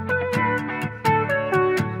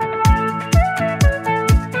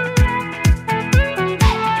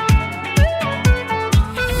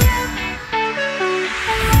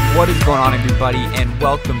What is going on, everybody, and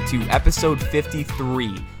welcome to episode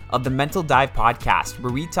 53 of the Mental Dive Podcast,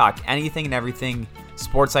 where we talk anything and everything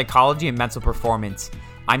sports psychology and mental performance.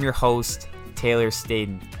 I'm your host, Taylor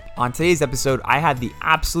Staden. On today's episode, I had the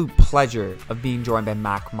absolute pleasure of being joined by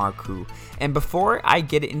Mac Marcoux. And before I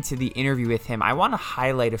get into the interview with him, I want to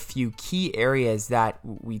highlight a few key areas that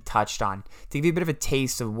we touched on to give you a bit of a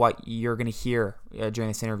taste of what you're going to hear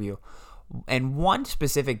during this interview. And one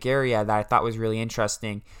specific area that I thought was really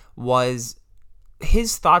interesting was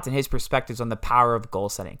his thoughts and his perspectives on the power of goal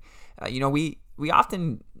setting. We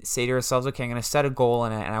often say to ourselves, okay, I'm going to set a goal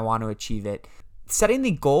and I want to achieve it. Setting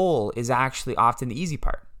the goal is actually often the easy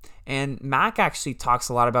part. And Mac actually talks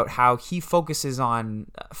a lot about how he focuses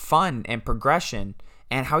on fun and progression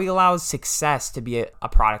and how he allows success to be a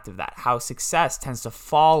product of that. How success tends to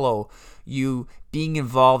follow you being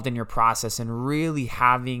involved in your process and really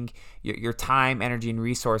having your time, energy, and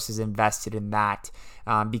resources invested in that.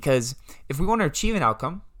 Because if we want to achieve an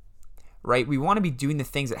outcome, right, we want to be doing the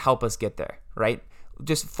things that help us get there, right?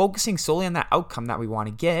 Just focusing solely on that outcome that we want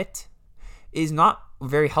to get is not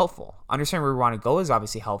very helpful. Understanding where we want to go is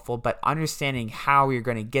obviously helpful, but understanding how we're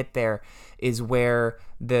going to get there is where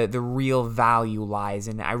the real value lies.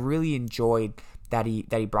 And I really enjoyed that he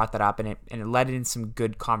brought that up, and it led in some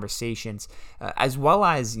good conversations, as well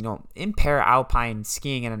as, in para-alpine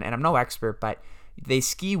skiing, and I'm no expert, but they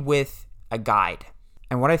ski with a guide.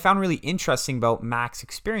 And what I found really interesting about Mac's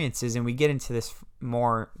experiences, and we get into this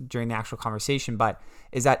more during the actual conversation, but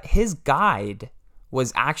is that his guide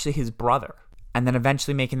was actually his brother, and then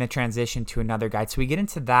eventually making the transition to another guide. So we get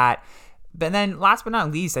into that. But then last but not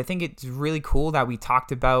least, I think it's really cool that we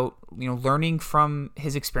talked about, learning from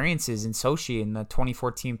his experiences in Sochi in the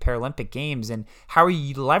 2014 Paralympic Games and how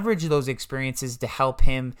he leveraged those experiences to help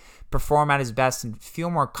him perform at his best and feel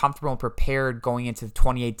more comfortable and prepared going into the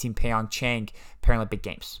 2018 Pyeongchang Paralympic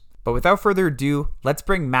Games. But without further ado, let's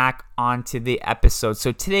bring Mac onto the episode.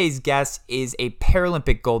 So today's guest is a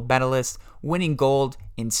Paralympic gold medalist, winning gold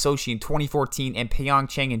in Sochi in 2014 and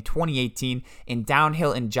Pyeongchang in 2018 in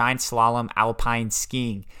downhill and giant slalom alpine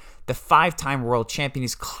skiing. The 5-time world champion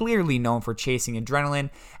is clearly known for chasing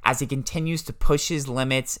adrenaline as he continues to push his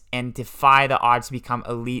limits and defy the odds to become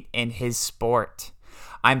elite in his sport.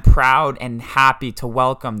 I'm proud and happy to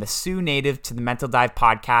welcome the Sioux native to the Mental Dive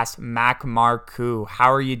Podcast, Mac Marcoux.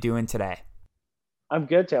 How are you doing today? I'm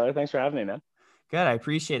good, Taylor. Thanks for having me, man. Good. I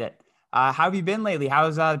appreciate it. How have you been lately?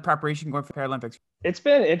 How's the preparation going for Paralympics? It's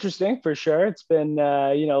been interesting for sure. It's been,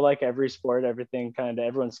 like every sport,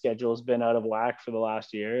 everyone's schedule has been out of whack for the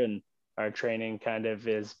last year. And our training kind of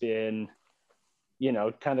has been,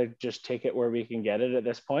 kind of just take it where we can get it at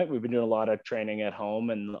this point. We've been doing a lot of training at home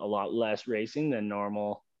and a lot less racing than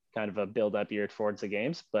normal, kind of a build up year towards the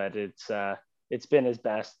games. But it's been as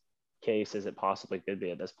best case as it possibly could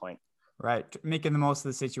be at this point. Right. Making the most of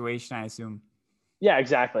the situation, I assume. Yeah,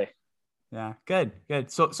 exactly. Yeah, good.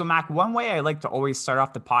 So Mac, one way I like to always start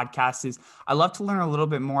off the podcast is I love to learn a little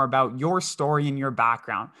bit more about your story and your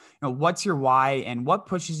background. What's your why and what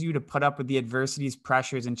pushes you to put up with the adversities,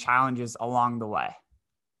 pressures, and challenges along the way?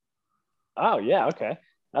 Oh, yeah. Okay.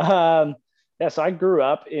 So I grew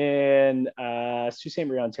up in Sault Ste.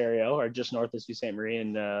 Marie, Ontario, or just north of Sault Ste. Marie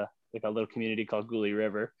in like a little community called Goulet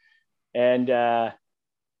River. And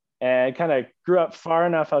kind of grew up far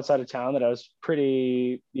enough outside of town that I was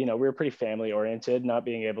pretty, we were pretty family oriented, not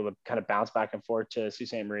being able to kind of bounce back and forth to Sault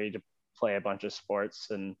Ste. Marie to play a bunch of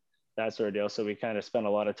sports and that sort of deal. So we kind of spent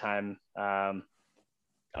a lot of time on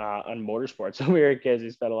motorsports. When we were kids,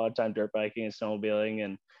 we spent a lot of time dirt biking and snowmobiling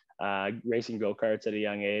and racing go-karts at a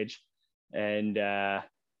young age. And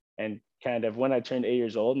kind of when I turned 8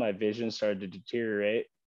 years old, my vision started to deteriorate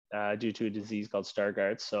due to a disease called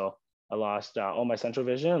Stargardt. So I lost all my central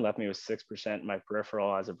vision and left me with 6% in my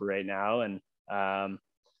peripheral as of right now. And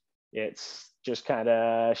it's just kind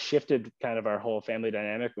of shifted kind of our whole family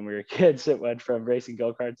dynamic when we were kids. It went from racing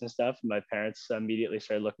go-karts and stuff. My parents immediately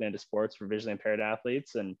started looking into sports for visually impaired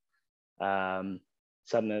athletes, and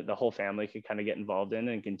something that the whole family could kind of get involved in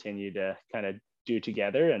and continue to kind of do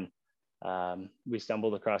together. And we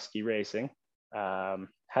stumbled across ski racing.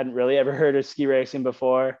 Hadn't really ever heard of ski racing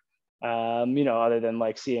before, other than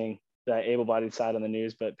like seeing the able-bodied side on the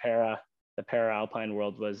news, but the para-alpine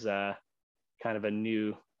world was kind of a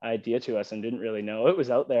new idea to us and didn't really know it was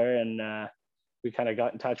out there. And we kind of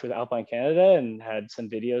got in touch with Alpine Canada and had some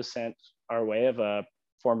videos sent our way of a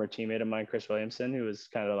former teammate of mine, Chris Williamson, who was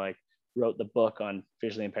kind of like wrote the book on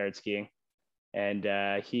visually impaired skiing. And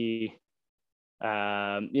he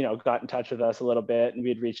got in touch with us a little bit, and we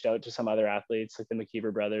had reached out to some other athletes like the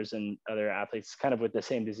McKeever brothers and other athletes kind of with the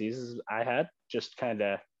same diseases I had, just kind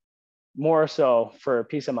of more so for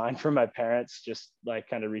peace of mind for my parents, just like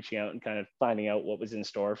kind of reaching out and kind of finding out what was in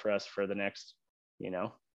store for us for the next, you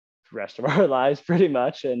know, rest of our lives pretty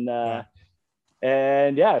much. Yeah.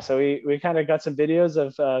 And yeah, so we kind of got some videos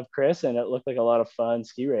of Chris, and it looked like a lot of fun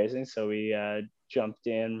ski racing. So we jumped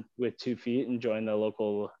in with 2 feet and joined the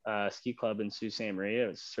local ski club in Sault Ste. Marie. It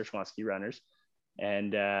was Searchmont Ski Runners,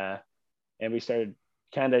 and and we started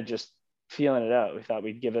kind of just feeling it out. We thought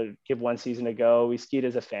we'd give one season a go. We skied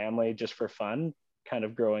as a family just for fun, kind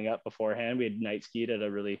of growing up beforehand. We had night skied at a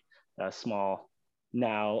really small,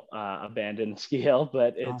 now abandoned ski hill,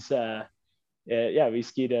 but Oh, yeah, we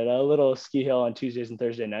skied at a little ski hill on Tuesdays and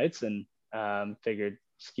Thursday nights, and figured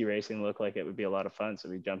ski racing looked like it would be a lot of fun. So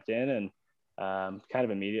we jumped in and kind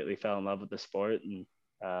of immediately fell in love with the sport. And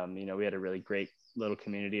you know, we had a really great little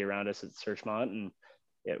community around us at Searchmont, and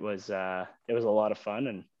it was a lot of fun.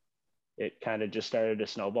 And it kind of just started to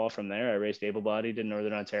snowball from there. I raced able-bodied in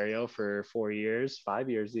Northern Ontario for 4 years,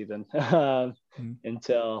 5 years even, mm,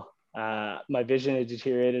 until my vision had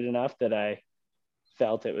deteriorated enough that I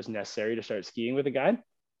felt it was necessary to start skiing with a guide.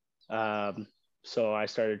 So I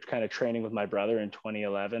started kind of training with my brother in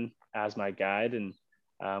 2011 as my guide, and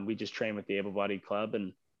we just trained with the Able Bodied Club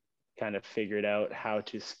and kind of figured out how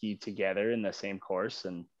to ski together in the same course.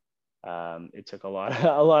 And it took a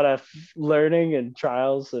lot of learning and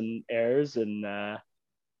trials and errors, and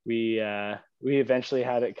we eventually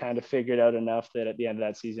had it kind of figured out enough that at the end of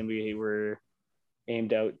that season we were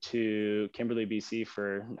aimed out to Kimberley, BC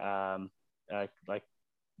for like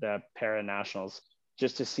the para nationals,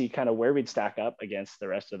 just to see kind of where we'd stack up against the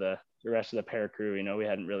rest of the para crew. You know, we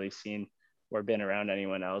hadn't really seen or been around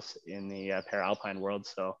anyone else in the para alpine world,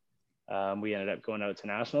 so we ended up going out to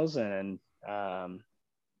nationals, and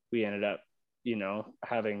we ended up, you know,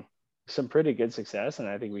 having some pretty good success, and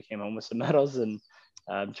I think we came home with some medals and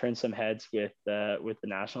turned some heads with the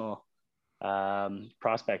national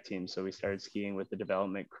prospect team. So we started skiing with the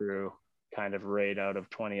development crew kind of right out of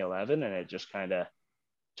 2011, and it just kind of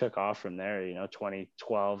took off from there. You know,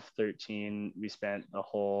 2012, 13, we spent a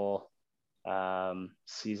whole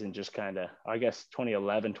season just kind of, I guess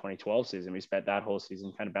 2011, 2012 season, we spent that whole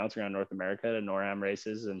season kind of bouncing around North America to NORAM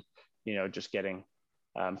races, and, you know, just getting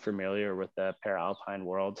familiar with the para alpine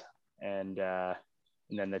world. And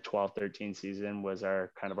then the 12-13 season was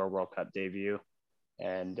our kind of our World Cup debut,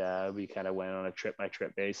 and we kind of went on a trip by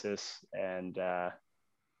trip basis, and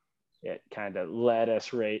it kind of led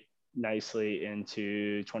us right nicely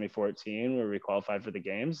into 2014 where we qualified for the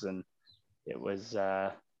games. And it was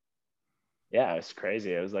yeah, it was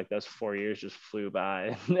crazy. It was like those 4 years just flew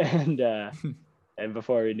by. And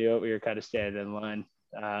before we knew it, we were kind of standing in line,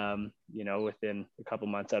 you know, within a couple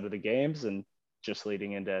months out of the games, and just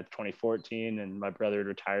leading into 2014. And my brother had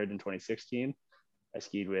retired in 2016. I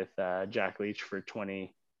skied with Jack Leach for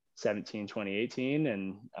 2017, 2018,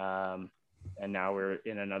 and now we're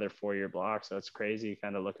in another 4-year block. So it's crazy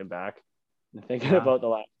kind of looking back and thinking yeah. about the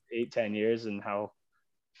last 8-10 years and how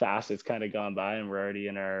fast it's kind of gone by, and we're already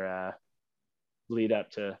in our lead up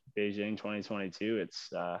to Beijing 2022.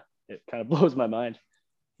 It kind of blows my mind.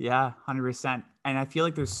 Yeah, 100%. And I feel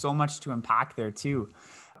like there's so much to unpack there too.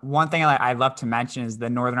 One thing I'd love to mention is the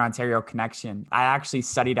Northern Ontario connection. I actually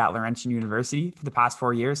studied at Laurentian University for the past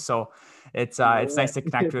 4 years, so it's nice to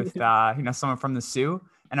connect with you know, someone from the Sioux.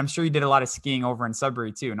 And I'm sure you did a lot of skiing over in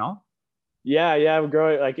Sudbury too, no? Yeah, we're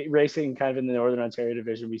growing like racing kind of in the Northern Ontario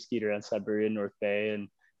division. We skied around Sudbury and North Bay and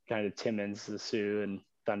kind of Timmins, the Sioux, and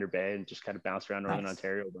Thunder Bay, and just kind of bounced around Northern Nice.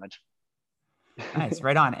 Ontario a bunch. Nice,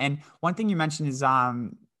 right on. And one thing you mentioned is,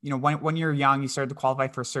 you know, when you're young, you started to qualify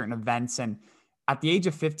for certain events, and at the age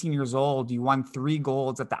of 15 years old, you won 3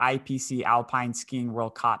 golds at the IPC Alpine Skiing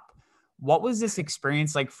World Cup. What was this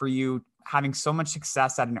experience like for you, having so much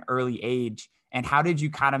success at an early age, and how did you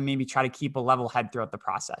kind of maybe try to keep a level head throughout the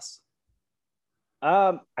process?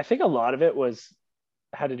 I think a lot of it was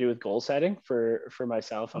had to do with goal setting for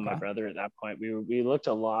myself and my Okay. brother. At that point, we looked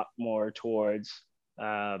a lot more towards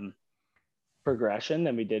um, progression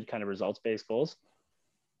than we did kind of results based goals.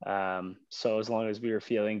 So as long as we were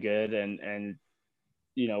feeling good, and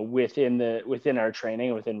you know, within our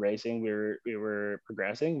training, within racing, we were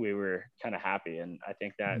progressing, we were kind of happy. And I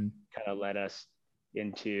think that Mhm. kind of led us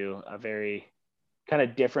into a very kind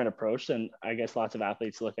of different approach than I guess lots of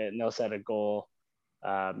athletes look at, and they'll set a goal,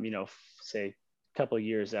 you know, say a couple of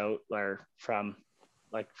years out, or from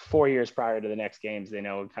like 4 years prior to the next games, they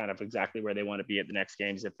know kind of exactly where they want to be at the next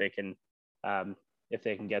games um, if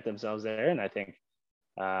they can get themselves there. And I think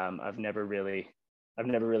I've never really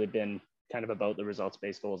been kind of about the results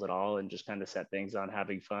based goals at all, and just kind of set things on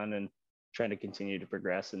having fun and trying to continue to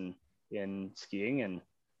progress in skiing. And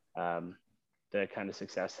um, the kind of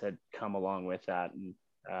success that come along with that. And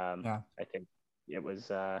I think it was,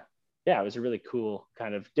 it was a really cool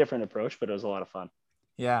kind of different approach, but it was a lot of fun.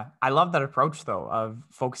 Yeah. I love that approach though, of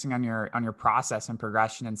focusing on your process and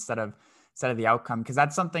progression instead of the outcome. Cause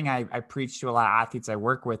that's something I preach to a lot of athletes I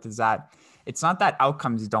work with, is that it's not that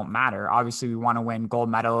outcomes don't matter. Obviously we want to win gold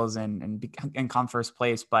medals and come first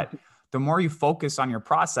place, but the more you focus on your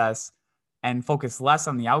process and focus less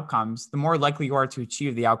on the outcomes, the more likely you are to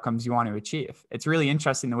achieve the outcomes you want to achieve. It's really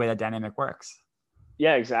interesting the way that dynamic works.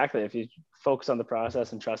 Yeah, exactly. If you focus on the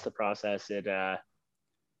process and trust the process,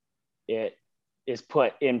 it is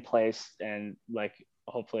put in place. And like,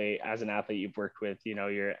 hopefully as an athlete, you've worked with,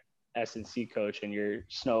 your S&C coach and your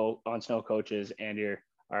snow coaches and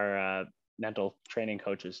our mental training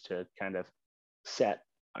coaches to kind of set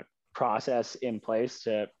a process in place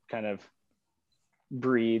to kind of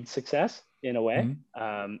breed success in a way.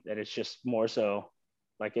 That it's just more so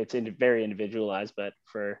like it's very individualized, but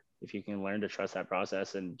if you can learn to trust that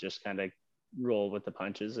process and just kind of roll with the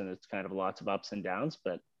punches, and it's kind of lots of ups and downs,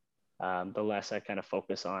 but the less I kind of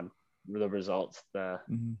focus on the results, the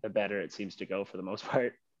better it seems to go for the most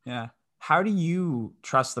part. Yeah. How do you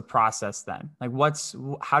trust the process then? Like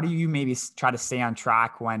how do you maybe try to stay on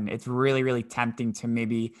track when it's really, really tempting to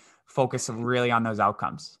maybe focus really on those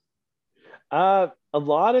outcomes? A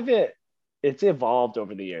lot of it's evolved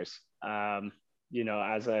over the years.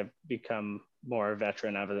 As I've become more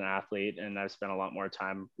veteran as an athlete and I've spent a lot more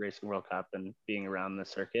time racing World Cup and being around the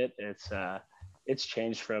circuit, it's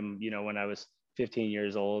changed from, when I was 15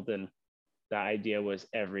 years old, and the idea was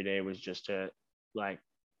every day was just to like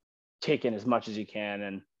take in as much as you can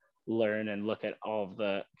and learn and look at all of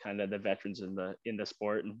the kind of the veterans in the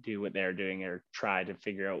sport and do what they're doing, or try to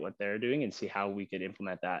figure out what they're doing and see how we could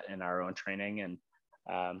implement that in our own training. And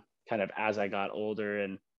kind of as I got older,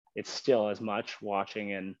 and it's still as much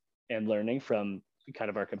watching and learning from kind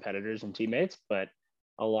of our competitors and teammates, but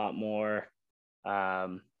a lot more,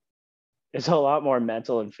 it's a lot more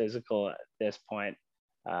mental and physical at this point.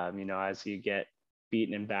 As you get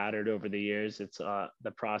beaten and battered over the years, it's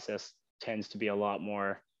the process tends to be a lot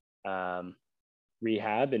more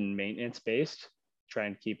rehab and maintenance based. Try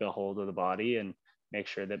and keep a hold of the body and make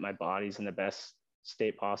sure that my body's in the best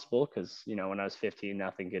state possible, because when I was 15,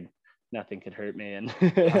 nothing could hurt me, and,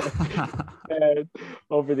 and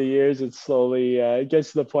over the years it slowly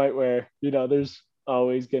gets to the point where there's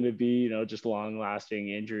always going to be just long lasting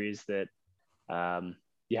injuries that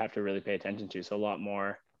you have to really pay attention to. So a lot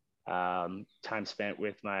more time spent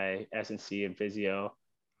with my S&C and physio,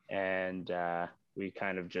 and we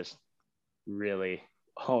kind of just really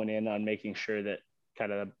hone in on making sure that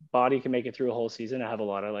kind of the body can make it through a whole season. I have a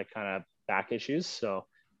lot of like kind of back issues, so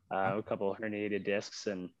a couple of herniated discs,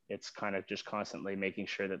 and it's kind of just constantly making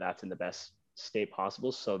sure that that's in the best state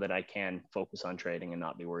possible so that I can focus on training and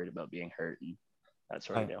not be worried about being hurt and that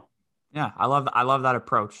sort of deal. Yeah, I love that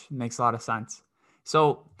approach. It makes a lot of sense.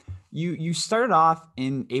 So you started off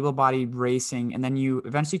in able-bodied racing, and then you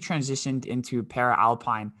eventually transitioned into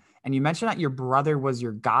para-alpine. And you mentioned that your brother was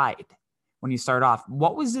your guide when you started off.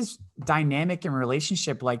 What was this dynamic and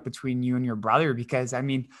relationship like between you and your brother? Because I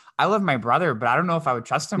mean, I love my brother, but I don't know if I would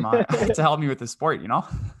trust him to help me with the sport, Me and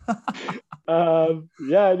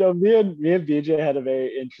BJ had a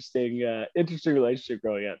very interesting relationship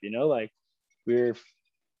growing up. Like we were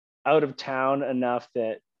out of town enough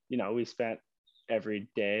that we spent every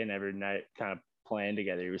day and every night kind of playing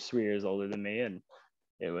together. He was 3 years older than me, and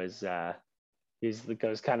it was I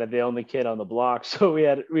was kind of the only kid on the block, so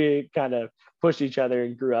we kind of pushed each other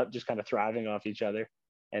and grew up just kind of thriving off each other.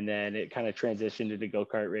 And then it kind of transitioned into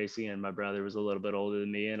go-kart racing, and my brother was a little bit older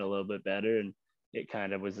than me and a little bit better, and it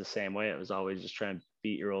kind of was the same way. It was always just trying to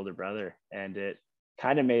beat your older brother, and it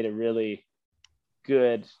kind of made a really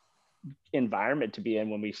good environment to be in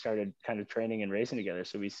when we started kind of training and racing together.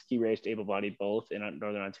 So we ski raced able-bodied both in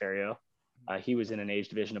Northern Ontario. He was in an age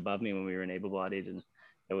division above me when we were in able-bodied, and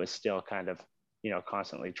it was still kind of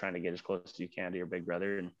constantly trying to get as close as you can to your big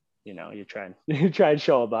brother, and you try and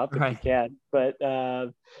show him up if you can. But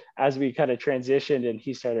as we kind of transitioned and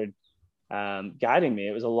he started guiding me,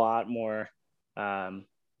 it was a lot more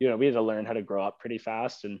we had to learn how to grow up pretty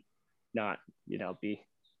fast and not be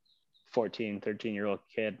 14, 13-year-old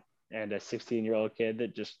kid and a 16-year-old kid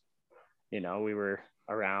that just we were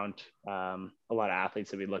around a lot of athletes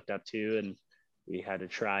that we looked up to, and we had to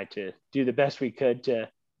try to do the best we could to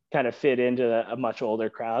kind of fit into a much older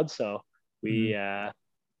crowd. So we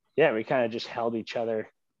we kind of just held each other,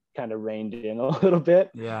 kind of reined in a little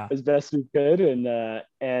bit as best we could,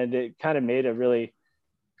 and it kind of made a really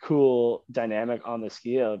cool dynamic on the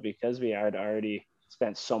ski because we had already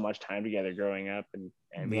spent so much time together growing up, and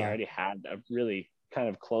we already had a really kind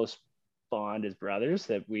of close bond as brothers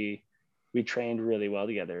that we trained really well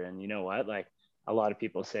together. And you know what, like a lot of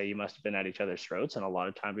people say you must have been at each other's throats, and a lot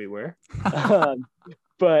of time we were.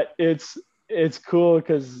 But it's cool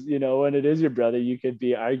because, you know, when it is your brother, you could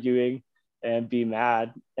be arguing and be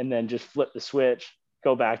mad and then just flip the switch,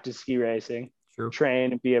 go back to ski racing,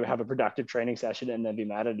 train and have a productive training session, and then be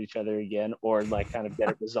mad at each other again, or like kind of get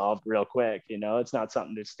it resolved real quick. You know, it's not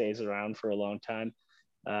something that stays around for a long time.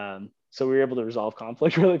 So we were able to resolve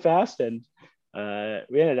conflict really fast, and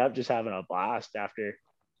we ended up just having a blast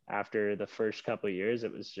after the first couple of years.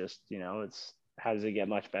 It was just, you know, it's, how does it get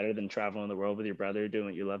much better than traveling the world with your brother, doing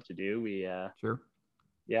what you love to do? We had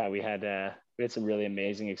some really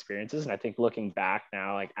amazing experiences. And I think looking back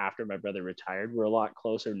now, like after my brother retired, we're a lot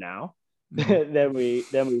closer now than we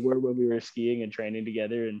were when we were skiing and training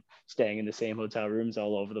together and staying in the same hotel rooms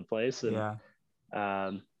all over the place. And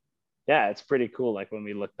it's pretty cool. Like when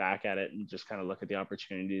we look back at it and just kind of look at the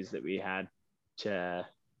opportunities that we had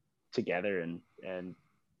together and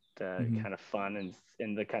kind of fun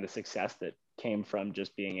and the kind of success that came from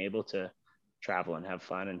just being able to travel and have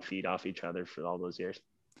fun and feed off each other for all those years.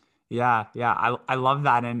 Yeah. I love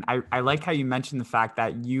that. And I like how you mentioned the fact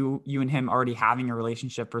that you and him already having a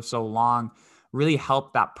relationship for so long really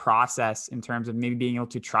helped that process in terms of maybe being able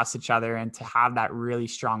to trust each other and to have that really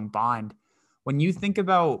strong bond. When you think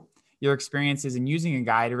about your experiences in using a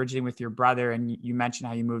guide originally with your brother, and you mentioned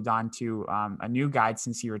how you moved on to a new guide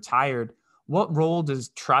since he retired, what role does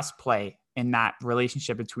trust play in that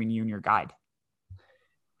relationship between you and your guide?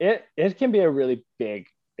 It can be a big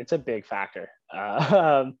factor.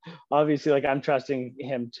 Obviously, like I'm trusting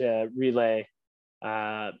him to relay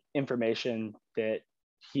information that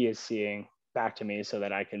he is seeing back to me so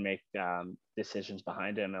that I can make decisions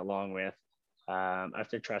behind him, along with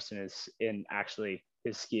after trusting in actually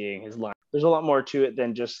his skiing, his line. There's a lot more to it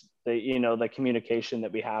than just the communication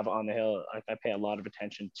that we have on the hill. I pay a lot of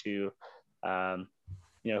attention to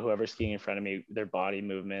whoever's skiing in front of me, their body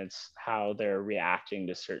movements, how they're reacting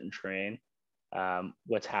to certain terrain,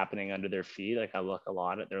 what's happening under their feet. Like I look a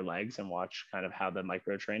lot at their legs and watch kind of how the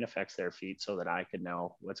micro terrain affects their feet so that I could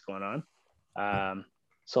know what's going on.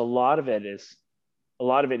 So a lot of it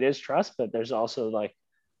is trust, but there's also like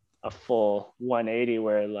a full 180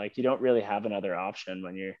 where like you don't really have another option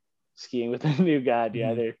when you're skiing with a new guide. You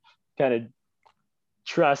either kind of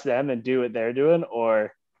trust them and do what they're doing,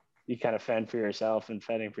 or you kind of fend for yourself, and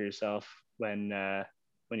fending for yourself when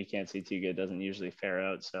you can't see too good doesn't usually fare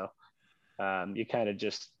out. So you kind of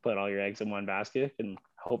just put all your eggs in one basket and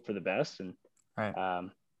hope for the best. And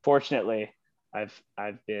fortunately, I've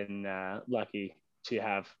been lucky to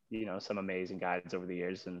have some amazing guides over the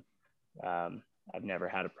years, and I've never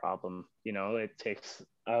had a problem. It takes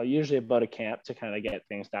usually about a camp to kind of get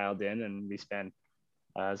things dialed in, and we spend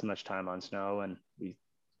as much time on snow, and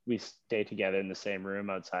we stay together in the same room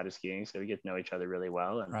outside of skiing, so we get to know each other really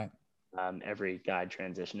well. And every guide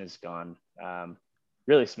transition has gone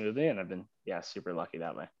really smoothly, and I've been super lucky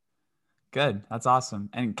that way. Good. That's awesome.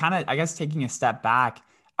 And kind of, I guess, taking a step back,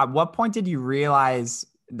 at what point did you realize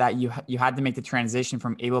that you had to make the transition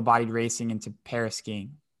from able-bodied racing into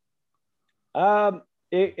para-skiing?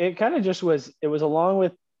 It kind of just was, it was along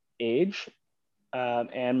with age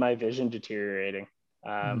and my vision deteriorating.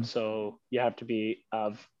 So you have to be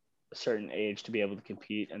of a certain age to be able to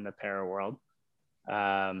compete in the para world.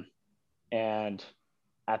 And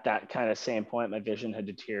at that kind of same point, my vision had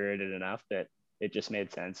deteriorated enough that it just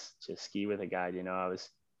made sense to ski with a guide. I was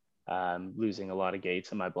losing a lot of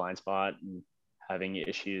gaits in my blind spot and having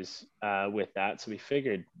issues with that. So we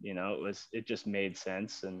figured, it just made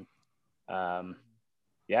sense. And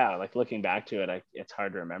like looking back to it, it's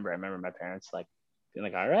hard to remember. I remember my parents being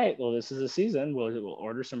like, all right, well, this is a season. We'll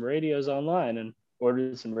order some radios online, and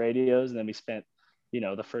ordered some radios. And then we spent,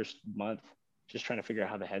 the first month just trying to figure out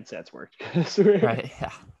how the headsets worked. Because we're,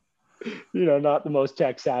 not the most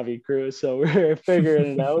tech savvy crew. So we're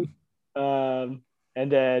figuring it out. And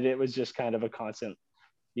then it was just kind of a constant,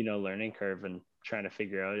 learning curve and trying to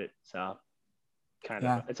figure out it. So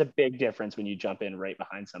it's a big difference when you jump in right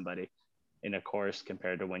behind somebody in a course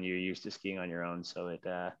compared to when you're used to skiing on your own. So it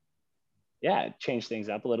changed things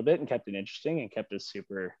up a little bit and kept it interesting and kept us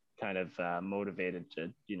super kind of motivated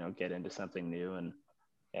to, get into something new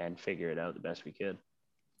and figure it out the best we could.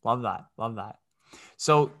 Love that.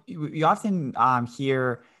 So you often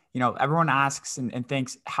hear, everyone asks and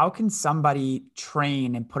thinks, how can somebody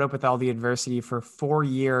train and put up with all the adversity for 4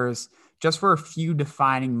 years just for a few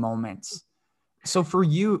defining moments? So for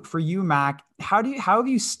you, Mac, how have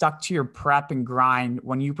you stuck to your prep and grind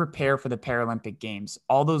when you prepare for the Paralympic Games?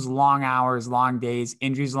 All those long hours, long days,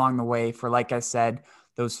 injuries along the way for, like I said,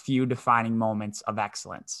 those few defining moments of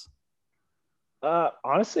excellence.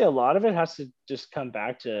 Honestly, a lot of it has to just come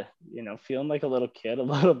back to, feeling like a little kid a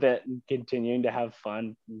little bit and continuing to have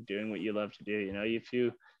fun doing what you love to do. If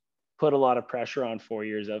you put a lot of pressure on 4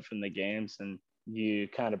 years out from the games and you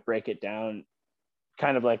kind of break it down,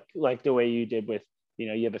 kind of like the way you did with,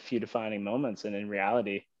 you have a few defining moments. And in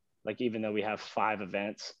reality, like, even though we have 5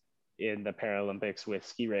 events in the Paralympics with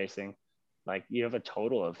ski racing, like, you have a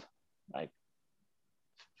total of, like,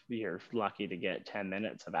 you're lucky to get 10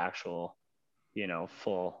 minutes of actual,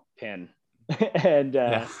 full pin. And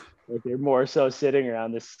Yeah. like, you're more so sitting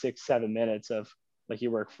around this 6-7 minutes of, like, you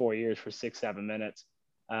work 4 years for 6-7 minutes.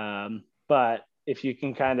 But if you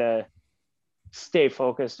can kind of stay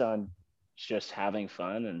focused on just having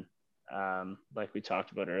fun and, like we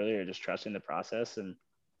talked about earlier, just trusting the process. And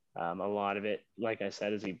a lot of it, like I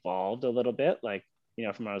said, has evolved a little bit, like,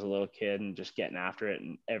 from when I was a little kid and just getting after it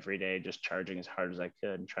and every day just charging as hard as I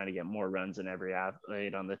could and trying to get more runs than every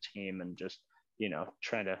athlete on the team, and just,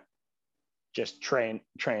 trying to just train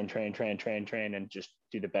and just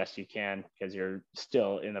do the best you can, because you're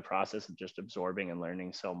still in the process of just absorbing and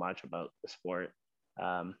learning so much about the sport.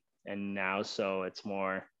 And now, so it's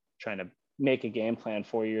more trying to make a game plan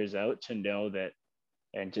 4 years out to know that,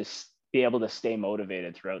 and just be able to stay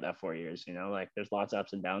motivated throughout that 4 years. Like, there's lots of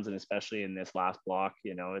ups and downs, and especially in this last block,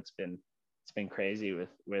 it's been crazy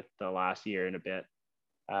with the last year and a bit,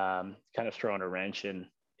 kind of throwing a wrench in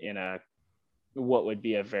a what would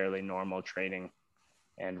be a fairly normal training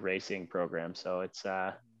and racing program. So it's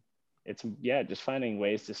yeah, just finding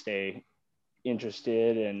ways to stay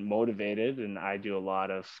interested and motivated. And I do a lot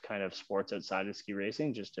of kind of sports outside of ski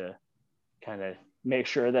racing just to kind of make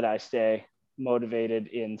sure that I stay motivated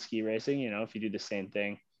in ski racing. If you do the same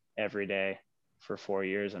thing every day for 4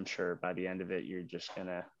 years, I'm sure by the end of it, you're just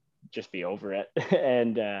gonna just be over it.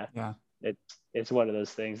 And Yeah. it's one of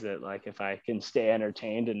those things that, like, if I can stay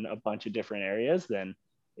entertained in a bunch of different areas, then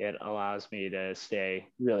it allows me to stay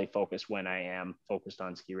really focused when I am focused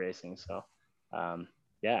on ski racing. So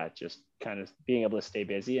yeah, just kind of being able to stay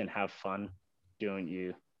busy and have fun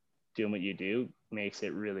doing what you do makes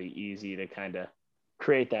it really easy to kind of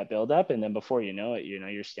create that buildup. And then before you know it,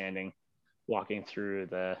 you're walking through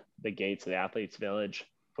the gates of the athletes village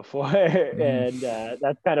before Mhm. and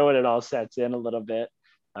that's kind of when it all sets in a little bit.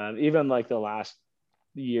 Even like the last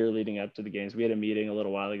year leading up to the games, we had a meeting a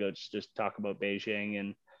little while ago just talk about Beijing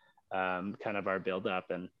and kind of our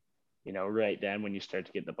buildup. And right then, when you start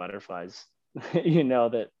to get the butterflies,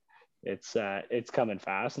 that it's coming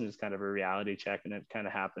fast, and it's kind of a reality check. And it kind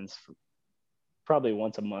of happens probably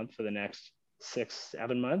once a month for the next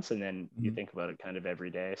 6-7 months, and then you Mhm. think about it kind of every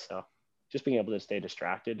day. So just being able to stay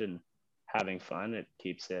distracted and having fun, it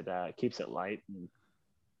keeps it light and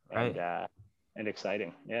Right. and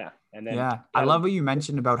exciting. Yeah. And then Yeah. I kind of love what you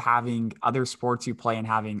mentioned about having other sports you play and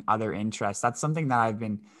having other interests. That's something that I've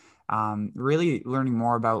been really learning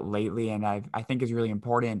more about lately. And I think is really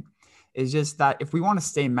important, is just that if we want to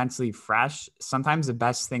stay mentally fresh, sometimes the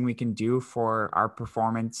best thing we can do for our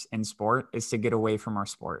performance in sport is to get away from our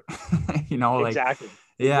sport. Like, exactly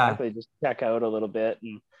yeah. just check out a little bit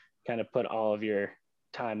and kind of put all of your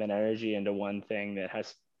time and energy into one thing that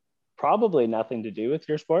has probably nothing to do with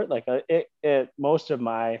your sport. Like, most of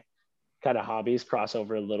my kind of hobbies cross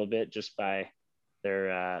over a little bit just by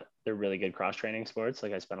they're really good cross training sports.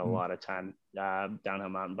 Like, I spent a Mm, lot of time downhill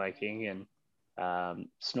mountain biking and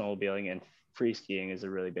snowmobiling, and free skiing is a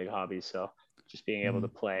really big hobby. So just being able to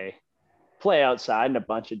mm. play outside in a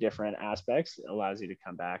bunch of different aspects allows you to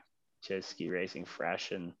come back to ski racing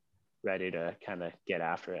fresh and ready to kind of get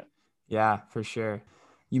after it. Yeah, for sure.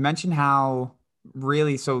 You mentioned how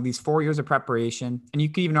really, so these 4 years of preparation, and you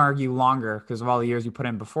could even argue longer because of all the years you put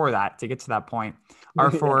in before that to get to that point, are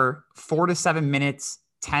Yeah. for 4 to 7 minutes,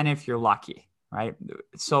 10 if you're lucky, right?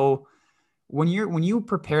 So when you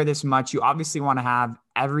prepare this much, you obviously want to have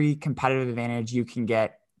every competitive advantage you can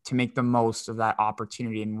get to make the most of that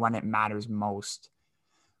opportunity and when it matters most.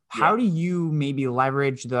 Yeah. How do you maybe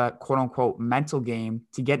leverage the quote unquote mental game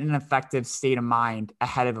to get an effective state of mind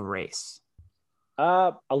ahead of a race?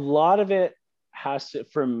 A lot of it has to,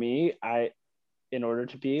 for me, in order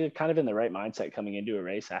to be kind of in the right mindset coming into a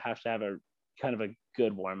race, I have to have a kind of a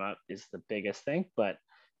good warm up is the biggest thing. But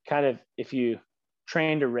kind of, if you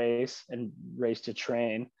train to race and race to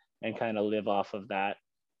train and kind of live off of that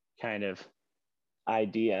kind of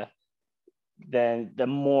idea, then the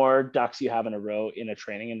more ducks you have in a row in a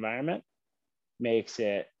training environment makes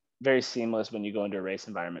it very seamless when you go into a race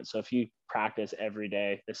environment. So if you practice every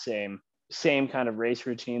day the same kind of race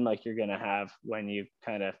routine like you're going to have when you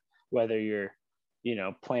kind of, whether you're, you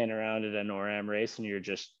know, playing around at a NORAM race and you're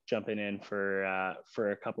just jumping in for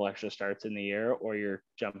a couple extra starts in the year, or you're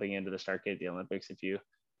jumping into the start gate of the Olympics, if you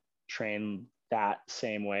train that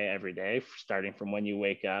same way every day, starting from when you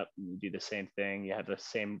wake up, you do the same thing, you have the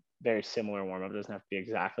same, very similar warm up. It doesn't have to be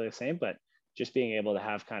exactly the same, but just being able to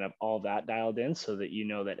have kind of all that dialed in so that you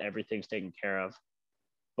know that everything's taken care of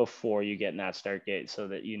before you get in that start gate, so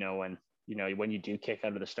that you know when you do kick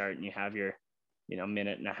out of the start and you have your, you know,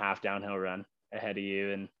 minute and a half downhill run ahead of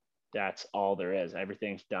you, and that's all there is.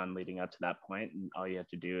 Everything's done leading up to that point, and all you have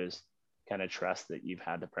to do is kind of trust that you've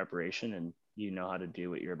had the preparation and you know how to do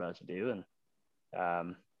what you're about to do. And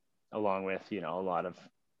along with, you know, a lot of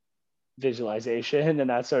visualization and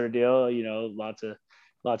that sort of deal, you know, lots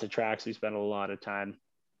of tracks. We spend a lot of time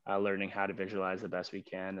learning how to visualize the best we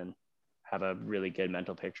can and have a really good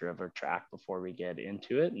mental picture of our track before we get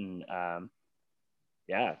into it. And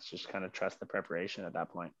yeah, it's just kind of trust the preparation at that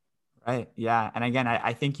point. Right. Yeah. And again,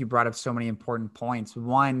 I think you brought up so many important points.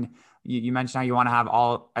 One, you mentioned how you want to have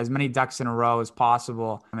as many ducks in a row as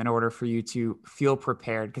possible in order for you to feel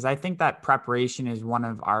prepared. Because I think that preparation is one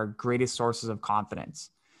of our greatest sources of confidence.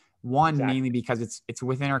 One, Exactly. mainly because it's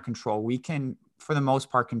within our control. We can, for the most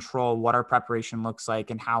part, control what our preparation looks like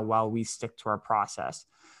and how well we stick to our process.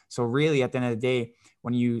 So really, at the end of the day,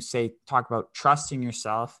 when you talk about trusting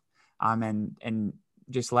yourself and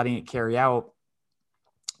just letting it carry out,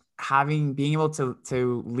 being able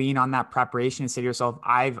to lean on that preparation and say to yourself,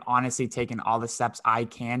 I've honestly taken all the steps I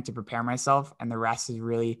can to prepare myself, and the rest is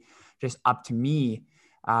really just up to me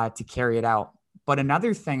to carry it out. But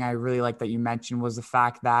another thing I really like that you mentioned was the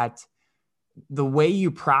fact that the way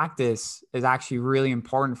you practice is actually really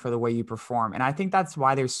important for the way you perform. And I think that's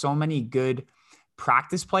why there's so many good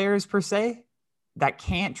practice players per se that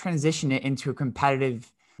can't transition it into a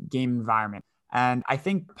competitive game environment. And I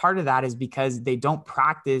think part of that is because they don't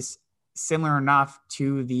practice similar enough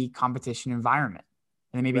to the competition environment,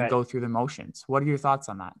 and they maybe Right. go through the motions. What are your thoughts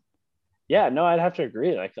on that? Yeah, no, I'd have to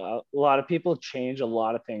agree. Like a lot of people change a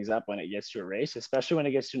lot of things up when it gets to a race, especially when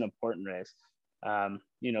it gets to an important race.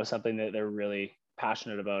 You know, something that they're really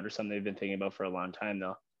passionate about or something they've been thinking about for a long time.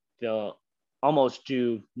 They'll almost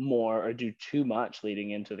do more or do too much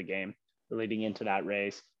leading into the game, or leading into that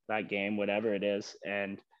race, that game, whatever it is.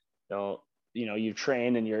 And they'll, you know, you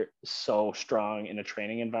train and you're so strong in a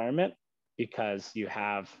training environment because you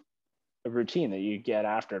have a routine that you get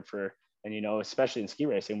after for. And, you know, especially in ski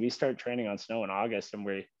racing, we start training on snow in August and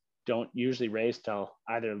we don't usually race till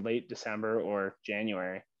either late December or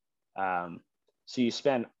January. So you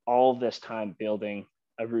spend all this time building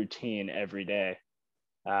a routine every day.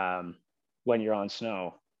 When you're on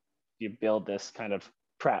snow, you build this kind of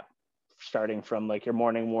prep starting from like your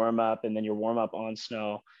morning warm up, and then your warm up on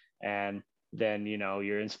snow, and then, you know,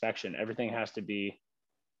 your inspection. Everything has to be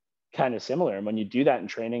kind of similar. And when you do that in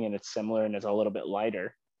training and it's similar and it's a little bit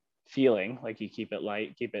lighter feeling, like you keep it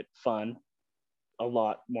light, keep it fun, a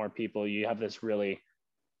lot more people, you have this really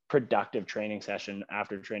productive training session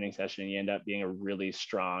after training session, and you end up being a really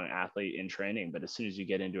strong athlete in training. But as soon as you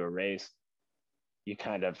get into a race, you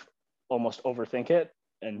kind of almost overthink it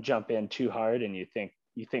and jump in too hard, and you think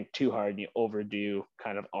too hard, and you overdo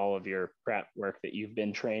kind of all of your prep work that you've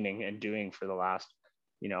been training and doing for the last,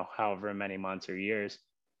 you know, however many months or years.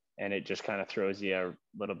 And it just kind of throws you a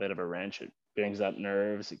little bit of a wrench. It brings up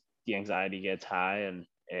nerves, the anxiety gets high, and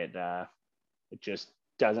it just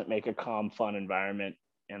doesn't make a calm, fun environment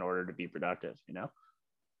in order to be productive, you know?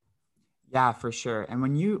 Yeah, for sure. And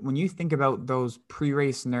when you think about those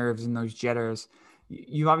pre-race nerves and those jitters,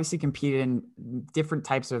 you've obviously competed in different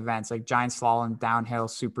types of events like giant slalom, downhill,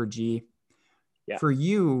 super G. Yeah. For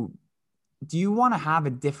you, do you want to have a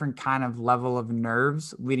different kind of level of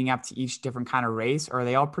nerves leading up to each different kind of race, or are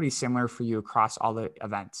they all pretty similar for you across all the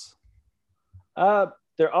events?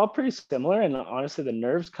 They're all pretty similar. And honestly, the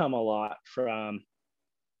nerves come a lot from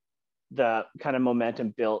the kind of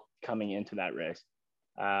momentum built coming into that race.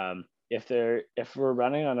 If we're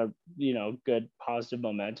running on a, you know, good positive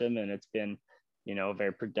momentum and it's been, you know, a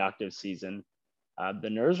very productive season, the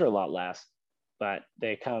nerves are a lot less, but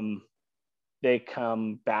they come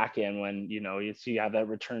back in when, you know, you have that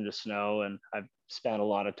return to snow. And I've spent a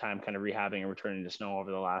lot of time kind of rehabbing and returning to snow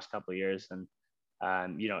over the last couple of years. And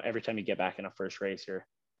you know, every time you get back in a first race, you're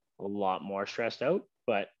a lot more stressed out.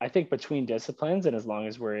 But I think between disciplines, and as long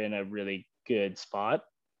as we're in a really good spot,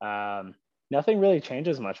 nothing really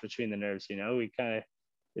changes much between the nerves. You know,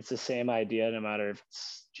 it's the same idea no matter if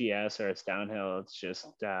it's GS or it's downhill. It's just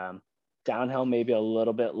downhill maybe a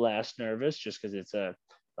little bit less nervous just because it's a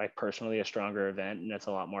like personally a stronger event and it's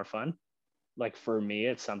a lot more fun. Like for me,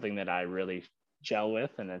 it's something that I really gel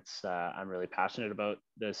with, and it's I'm really passionate about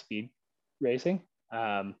the speed racing.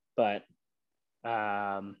 But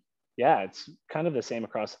yeah, it's kind of the same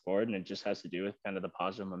across the board, and it just has to do with kind of the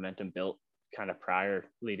positive momentum built kind of prior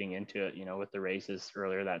leading into it, with the races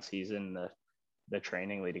earlier that season, the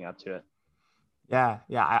training leading up to it. Yeah,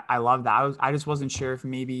 I love that. I just wasn't sure if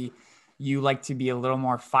maybe you like to be a little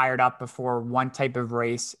more fired up before one type of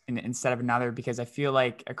race instead of another, because I feel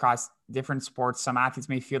like across different sports, some athletes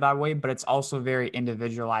may feel that way, but it's also very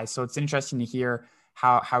individualized. So it's interesting to hear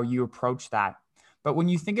how you approach that. But when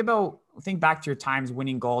you think back to your times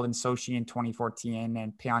winning gold in Sochi in 2014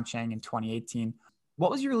 and Pyeongchang in 2018,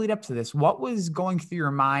 what was your lead up to this? What was going through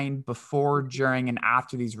your mind before, during, and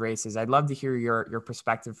after these races? I'd love to hear your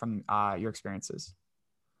perspective from your experiences.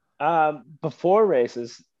 Before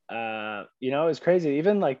races, it was crazy.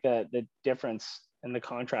 Even like the difference and the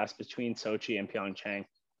contrast between Sochi and Pyeongchang.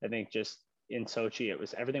 I think just in Sochi,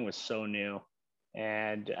 everything was so new,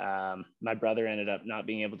 and my brother ended up not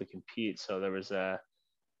being able to compete. So there was a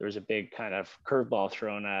big kind of curveball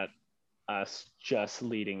thrown at us just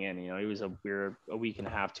leading in. He was a week and a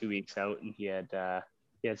half, 2 weeks out, and he had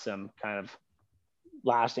some kind of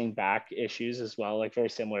lasting back issues as well, like very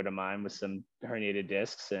similar to mine with some herniated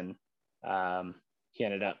discs. And he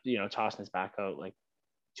ended up, tossing his back out like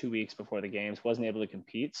 2 weeks before the games, wasn't able to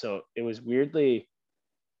compete. So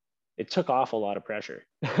it took off a lot of pressure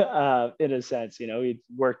in a sense. We'd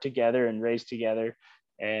worked together and raced together,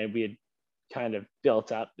 and we had kind of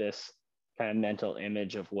built up this kind of mental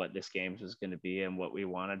image of what this games was going to be and what we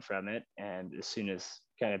wanted from it. And as soon as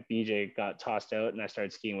kind of BJ got tossed out and I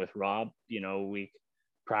started skiing with Rob, a week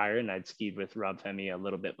prior, and I'd skied with Rob Femi a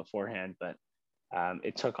little bit beforehand, but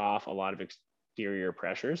it took off a lot of exterior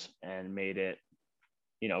pressures and made it,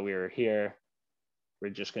 we were here, we're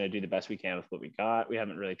just going to do the best we can with what we got. We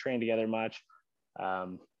haven't really trained together much.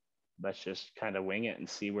 Let's just kind of wing it and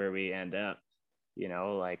see where we end up,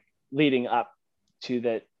 like leading up to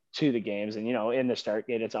the games. And, in the start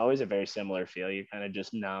gate, it's always a very similar feel. You're kind of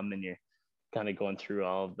just numb and you're kind of going through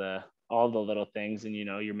all the little things, and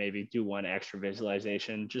you're maybe do one extra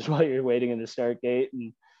visualization just while you're waiting in the start gate,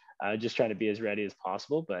 and just trying to be as ready as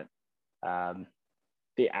possible. But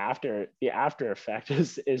the after effect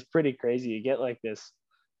is pretty crazy. You get like this,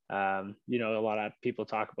 a lot of people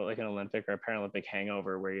talk about like an Olympic or a Paralympic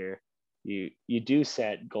hangover, where you do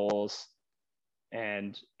set goals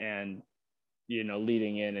and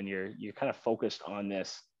leading in, and you're kind of focused on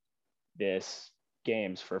this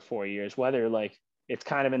games for 4 years, whether like it's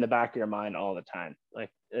kind of in the back of your mind all the time,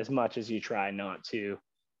 like as much as you try not to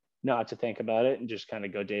think about it and just kind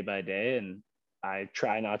of go day by day. And I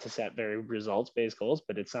try not to set very results based goals,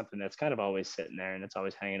 but it's something that's kind of always sitting there and it's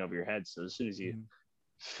always hanging over your head. So as soon as you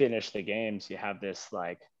finish the games, you have this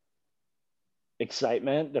like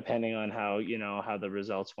excitement, depending on how the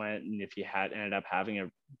results went. And if you had ended up having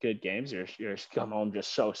a good games, you're come home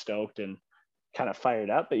just so stoked and kind of fired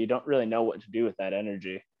up, but you don't really know what to do with that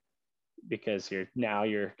energy, because you're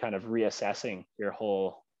kind of reassessing your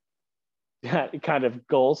whole kind of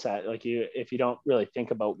goal set. Like if you don't really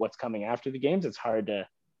think about what's coming after the games, it's hard to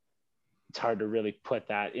really put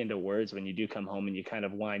that into words when you do come home and you kind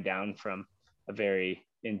of wind down from a very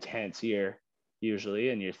intense year usually,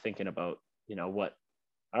 and you're thinking about,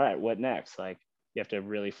 what next? Like you have to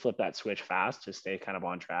really flip that switch fast to stay kind of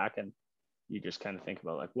on track. And you just kind of think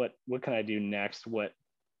about like, what can I do next?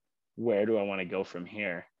 Where do I want to go from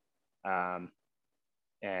here? And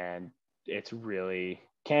it's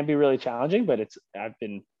can be really challenging, but I've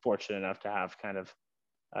been fortunate enough to have kind of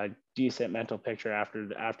a decent mental picture after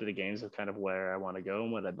the games of kind of where I want to go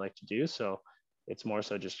and what I'd like to do. So it's more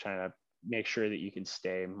so just trying to make sure that you can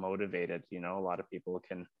stay motivated. A lot of people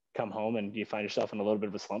can come home and you find yourself in a little bit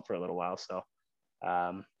of a slump for a little while. So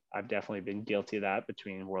I've definitely been guilty of that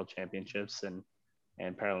between World Championships and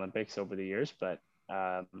Paralympics over the years. But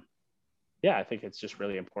yeah, I think it's just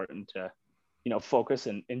really important to, focus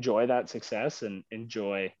and enjoy that success and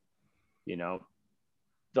enjoy,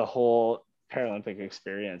 the whole Paralympic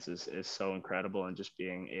experience is so incredible. And just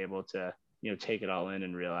being able to, take it all in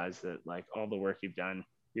and realize that like all the work you've done,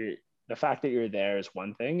 the fact that you're there is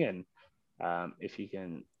one thing. And if you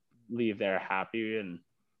can leave there happy and,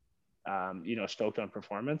 stoked on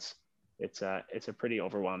performance, it's a pretty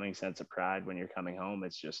overwhelming sense of pride when you're coming home.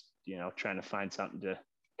 It's just, trying to find something to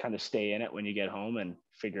kind of stay in it when you get home and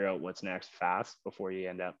figure out what's next fast before you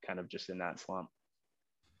end up kind of just in that slump.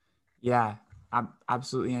 Yeah,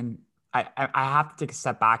 absolutely. And I have to take a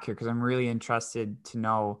step back here because I'm really interested to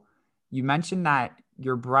know, you mentioned that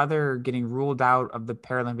your brother getting ruled out of the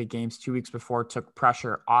Paralympic Games 2 weeks before took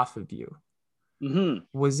pressure off of you. Mm-hmm.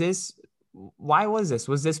 Why was this?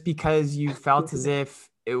 Was this because you felt as if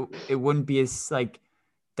it wouldn't be as like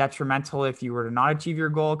detrimental if you were to not achieve your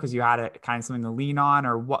goal because you had a kind of something to lean on,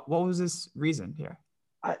 or what was this reason here?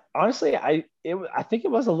 I think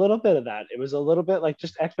it was a little bit of that. It was a little bit like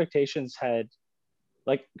just expectations had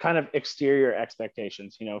like kind of exterior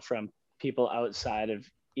expectations, from people outside of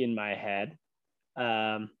in my head.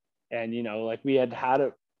 And, like we had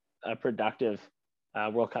a productive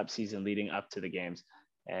World Cup season leading up to the games.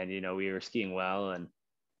 And, we were skiing well, and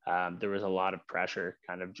there was a lot of pressure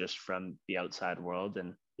kind of just from the outside world.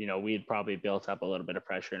 And, we had probably built up a little bit of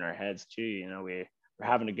pressure in our heads too. We were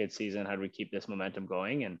having a good season. How do we keep this momentum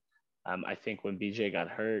going? And I think when BJ got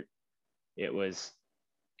hurt, it was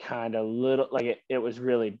kind of little like it was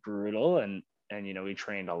really brutal, and we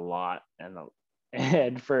trained a lot,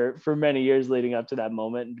 and for many years leading up to that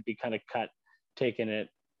moment, and to be kind of taking it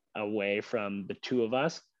away from the two of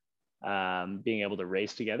us, being able to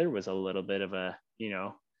race together was a little bit of a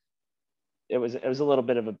it was a little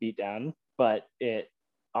bit of a beatdown, but it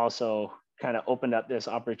also kind of opened up this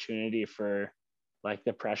opportunity for like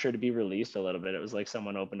the pressure to be released a little bit. It was like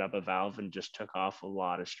someone opened up a valve and just took off a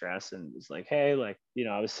lot of stress, and was like, hey, like,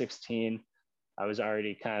 I was 16, I was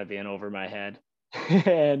already kind of in over my head.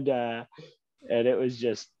 and it was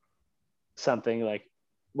just something like,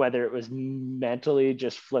 whether it was mentally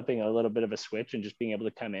just flipping a little bit of a switch and just being able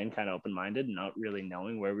to come in kind of open-minded and not really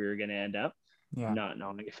knowing where we were going to end up, not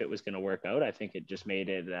knowing if it was going to work out, I think it just made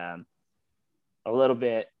it a little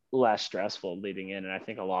bit less stressful leading in. And I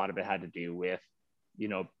think a lot of it had to do with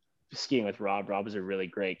skiing with Rob. Rob was a really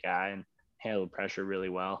great guy and handled pressure really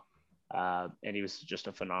well. And he was just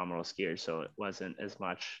a phenomenal skier. So it wasn't as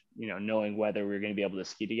much, knowing whether we were going to be able to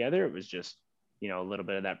ski together. It was just, a little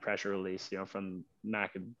bit of that pressure release, from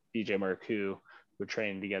Mac and BJ Merck, who were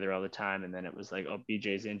training together all the time. And then it was like, oh,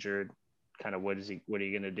 BJ's injured. Kind of what are you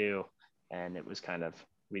going to do? And it was kind of,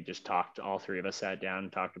 we just talked, all three of us sat down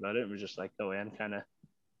and talked about it. And was just like, go in, kind of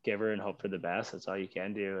give her and hope for the best. That's all you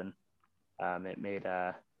can do. And it made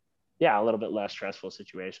a little bit less stressful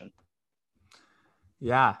situation.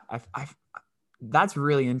 Yeah, that's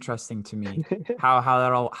really interesting to me how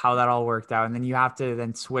that all worked out. And then you have to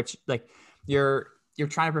then switch, like you're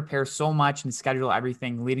trying to prepare so much and schedule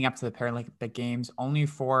everything leading up to the Paralympic Games, only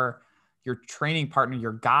for your training partner,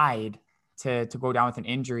 your guide, to go down with an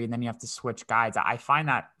injury, and then you have to switch guides. I find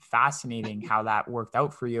that fascinating how that worked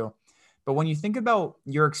out for you. But when you think about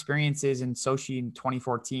your experiences in Sochi in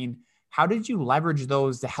 2014, how did you leverage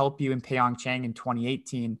those to help you in Pyeongchang in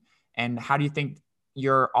 2018? And how do you think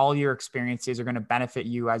all your experiences are going to benefit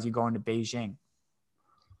you as you go into Beijing?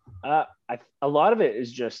 A lot of it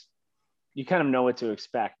is just, you kind of know what to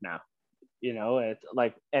expect now, it's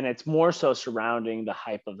like, and it's more so surrounding the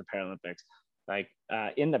hype of the Paralympics. Like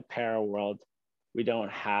in the para world, we don't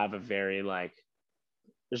have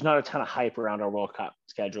there's not a ton of hype around our World Cup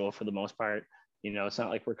schedule for the most part. It's not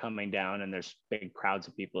like we're coming down and there's big crowds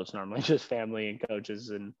of people. It's normally just family and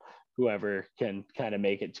coaches and whoever can kind of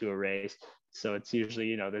make it to a race. So it's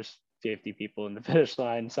usually, there's 50 people in the finish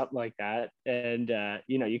line, something like that. And,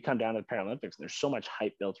 you come down to the Paralympics and there's so much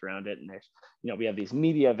hype built around it. And there's, we have these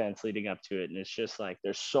media events leading up to it. And it's just like,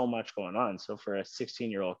 there's so much going on. So for a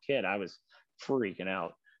 16-year-old kid, I was freaking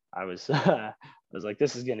out. I was like,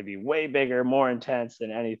 this is going to be way bigger, more intense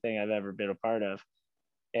than anything I've ever been a part of.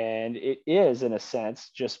 And it is, in a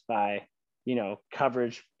sense, just by,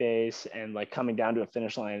 coverage base and like coming down to a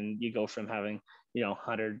finish line, you go from having,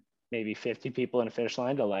 100, maybe 50 people in a finish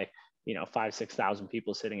line to like, 5,000-6,000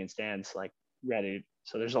 people sitting in stands, like ready.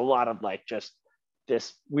 So there's a lot of like just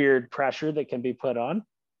this weird pressure that can be put on,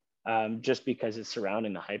 just because it's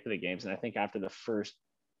surrounding the hype of the games. And I think after the first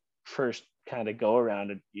kind of go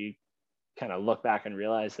around, you kind of look back and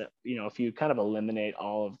realize that, if you kind of eliminate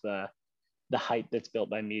all of the hype that's built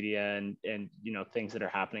by media and things that are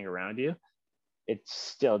happening around you, it's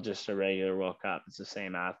still just a regular World Cup. It's the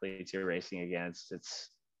same athletes you're racing against. It's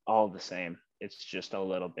all the same. It's just a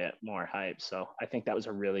little bit more hype. So I think that was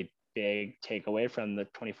a really big takeaway from the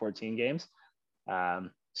 2014 games.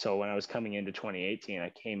 So when I was coming into 2018,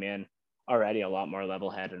 I came in already a lot more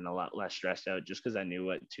level-headed and a lot less stressed out, just because I knew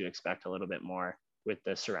what to expect a little bit more with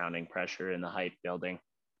the surrounding pressure and the hype building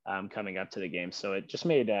coming up to the game. So it just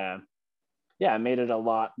made it made it a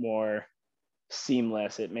lot more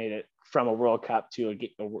seamless. It made it from a World Cup to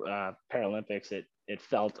a Paralympics. It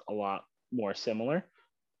felt a lot more similar.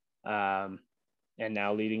 And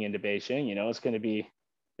now leading into Beijing, it's going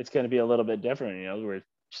to be a little bit different. We're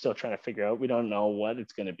still trying to figure out. We don't know what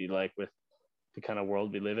it's going to be like with the kind of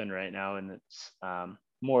world we live in right now. And it's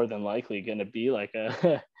more than likely going to be like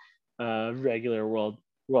a, a regular World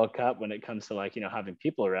Cup when it comes to like, having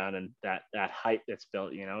people around and that hype that's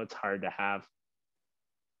built. It's hard to have,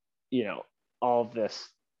 all of this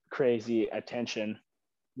crazy attention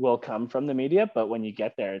will come from the media, but when you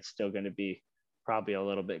get there, it's still going to be probably a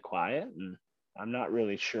little bit quiet. And I'm not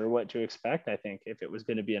really sure what to expect. I think if it was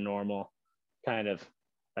going to be a normal kind of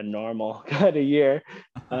year,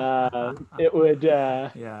 it would,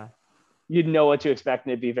 Yeah. you'd know what to expect,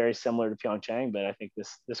 and it'd be very similar to Pyeongchang. But I think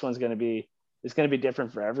this one's going to be, it's going to be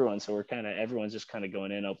different for everyone. So everyone's just kind of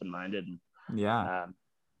going in open minded, and Yeah.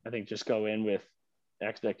 I think just go in with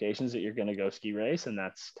expectations that you're going to go ski race, and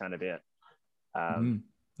that's kind of it.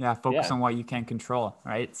 Yeah. Focus Yeah, on what you can control,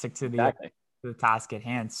 right? Stick to exactly. the task at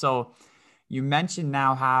hand. So you mentioned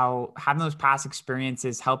now how having those past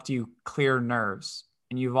experiences helped you clear nerves.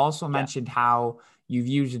 And you've also Yeah. mentioned how you've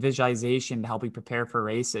used visualization to help you prepare for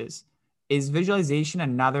races. Is visualization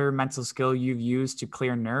another mental skill you've used to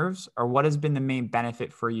clear nerves, or what has been the main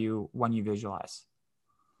benefit for you when you visualize?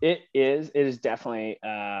 It is definitely,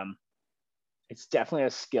 it's definitely a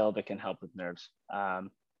skill that can help with nerves.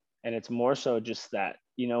 And it's more so just that,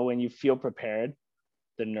 when you feel prepared,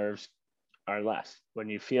 the nerves are less. When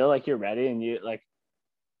you feel like you're ready, and you like,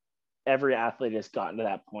 every athlete has gotten to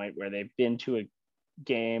that point where they've been to a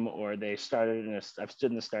game, or they started I've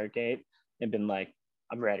stood in the start gate and been like,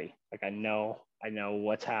 I'm ready. Like, I know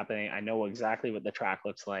what's happening. I know exactly what the track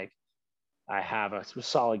looks like. I have a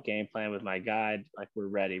solid game plan with my guide. Like, we're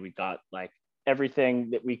ready. We got like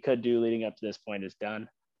everything that we could do leading up to this point is done.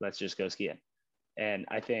 Let's just go skiing. And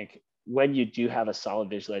I think when you do have a solid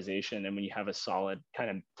visualization, and when you have a solid kind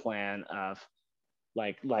of plan of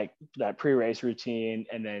like that pre-race routine,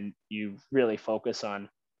 and then you really focus on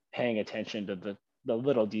paying attention to the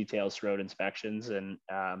little details throughout inspections and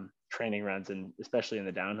training runs, and especially in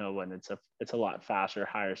the downhill when it's a lot faster,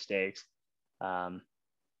 higher stakes,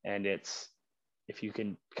 and it's, if you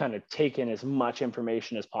can kind of take in as much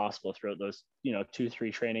information as possible throughout those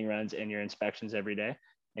 2-3 training runs and your inspections every day,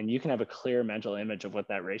 and you can have a clear mental image of what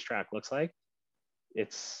that racetrack looks like,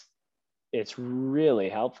 it's really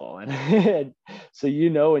helpful. And so,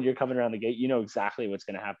 when you're coming around the gate, exactly what's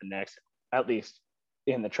going to happen next, at least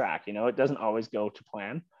in the track. It doesn't always go to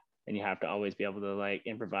plan, and you have to always be able to like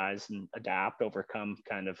improvise and adapt, overcome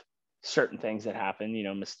kind of certain things that happen,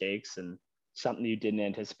 mistakes and something you didn't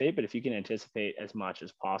anticipate. But if you can anticipate as much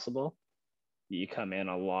as possible, you come in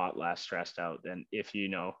a lot less stressed out than if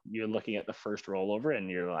you're looking at the first rollover and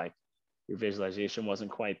you're like, your visualization wasn't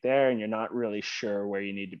quite there and you're not really sure where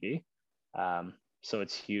you need to be. So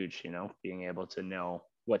it's huge, being able to know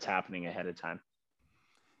what's happening ahead of time.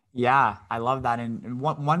 Yeah, I love that. And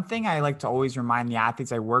one thing I like to always remind the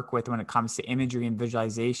athletes I work with when it comes to imagery and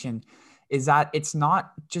visualization is that it's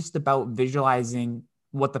not just about visualizing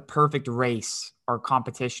what the perfect race or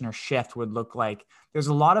competition or shift would look like. There's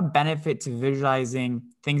a lot of benefit to visualizing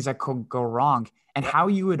things that could go wrong and Yep. how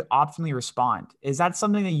you would optimally respond. Is that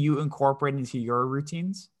something that you incorporate into your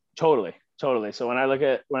routines? Totally. So when I look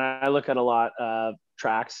at a lot of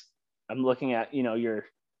tracks, I'm looking at, your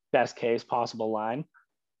best case possible line.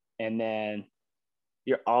 And then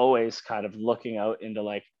you're always kind of looking out into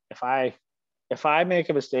like, if I make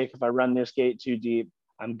a mistake, if I run this gate too deep,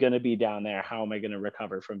 I'm going to be down there. How am I going to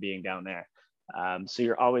recover from being down there? So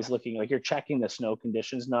you're always looking, like, you're checking the snow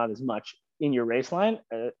conditions, not as much in your race line,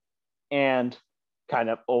 and kind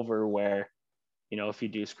of over where, if you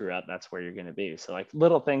do screw up, that's where you're going to be. So like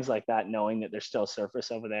little things like that, knowing that there's still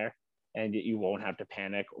surface over there and you won't have to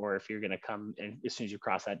panic, or if you're going to come and as soon as you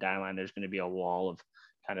cross that die line, there's going to be a wall of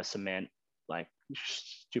kind of cement, like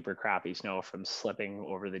super crappy snow from slipping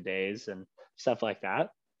over the days and stuff like that.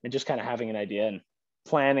 And just kind of having an idea and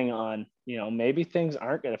planning on, maybe things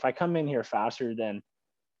aren't good. If I come in here faster than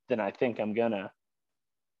I think I'm gonna,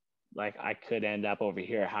 like, I could end up over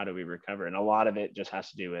here. How do we recover? And a lot of it just has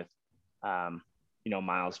to do with,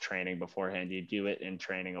 miles training beforehand. You do it in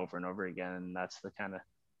training over and over again. And that's the kind of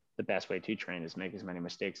the best way to train, is make as many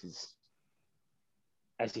mistakes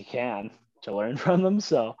as you can to learn from them.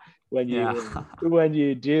 So when Yeah.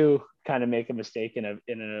 you do kind of make a mistake in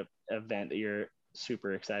an event that you're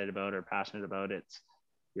super excited about or passionate about,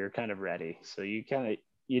 you're kind of ready. So you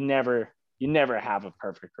never have a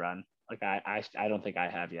perfect run. Like I don't think I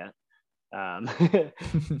have yet.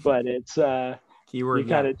 But it's you Keyword,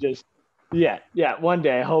 kind yeah. of just, yeah, one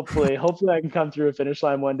day, hopefully I can come through a finish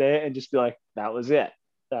line one day and just be like, that was it,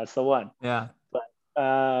 that's the one. Yeah. But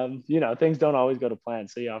things don't always go to plan.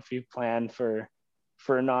 So if you plan for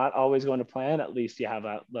not always going to plan, at least you have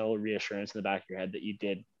a little reassurance in the back of your head that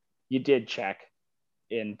you did check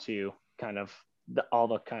into kind of all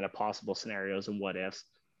the kind of possible scenarios and what ifs,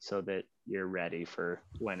 so that you're ready for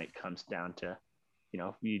when it comes down to,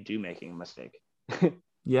 you do making a mistake.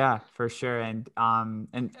 Yeah, for sure. And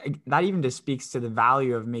that even just speaks to the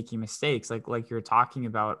value of making mistakes. Like you're talking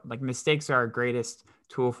about, like, mistakes are our greatest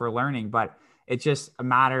tool for learning, but it's just a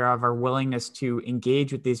matter of our willingness to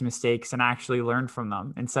engage with these mistakes and actually learn from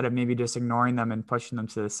them instead of maybe just ignoring them and pushing them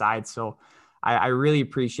to the side. So I really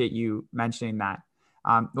appreciate you mentioning that.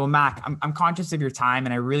 Well, Mac, I'm conscious of your time,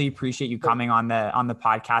 and I really appreciate you coming on the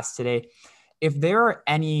podcast today. If there are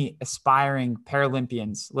any aspiring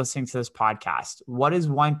Paralympians listening to this podcast, what is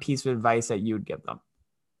one piece of advice that you would give them?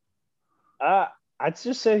 I'd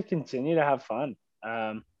just say continue to have fun.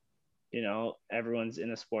 Everyone's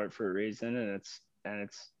in a sport for a reason, and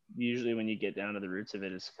it's usually, when you get down to the roots of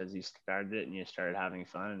it, it's because you started it and you started having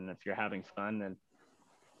fun. And if you're having fun, then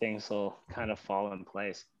things will kind of fall in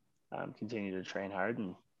place. Continue to train hard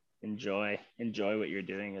and enjoy what you're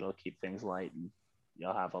doing. It'll keep things light, and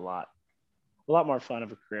you'll have a lot more fun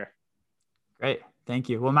of a career. Great. Thank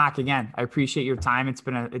you. Well, Mac, again, I appreciate your time. It's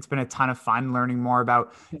been a ton of fun learning more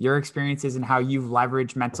about your experiences and how you've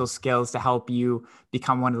leveraged mental skills to help you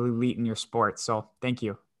become one of the elite in your sport. So thank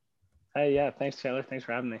you. Hey, yeah. Thanks, Taylor. Thanks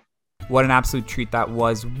for having me. What an absolute treat that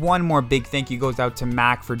was. One more big thank you goes out to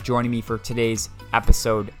Mac for joining me for today's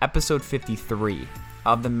episode 53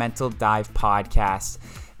 of the Mental Dive podcast.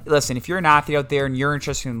 Listen, if you're an athlete out there and you're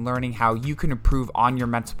interested in learning how you can improve on your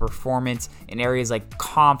mental performance in areas like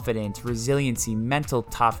confidence, resiliency, mental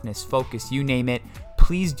toughness, focus, you name it,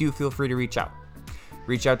 please do feel free to reach out.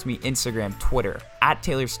 Reach out to me Instagram, Twitter, at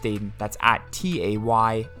Taylor Staden, that's at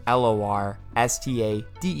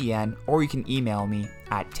TaylorStaden, or you can email me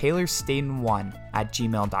at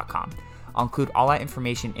taylorstaden1@gmail.com. I'll include all that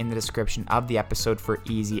information in the description of the episode for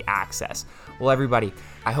easy access. Well, everybody,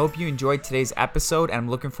 I hope you enjoyed today's episode, and I'm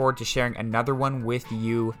looking forward to sharing another one with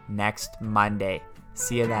you next Monday.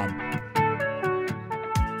 See you then.